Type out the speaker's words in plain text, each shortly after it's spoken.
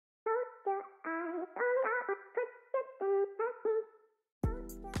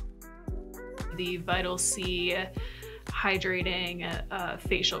the Vital C hydrating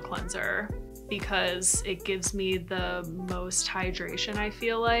facial cleanser because it gives me the most hydration, I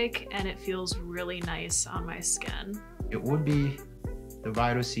feel like, and it feels really nice on my skin. It would be the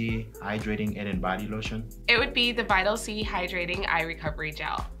Vital C Hydrating Head and Body Lotion. It would be the Vital C Hydrating Eye Recovery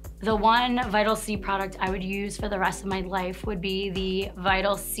Gel. The one Vital C product I would use for the rest of my life would be the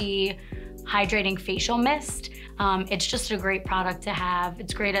Vital C Hydrating Facial Mist. It's just a great product to have.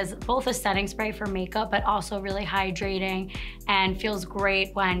 It's great as both a setting spray for makeup, but also really hydrating and feels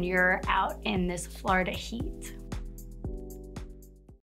great when you're out in this Florida heat.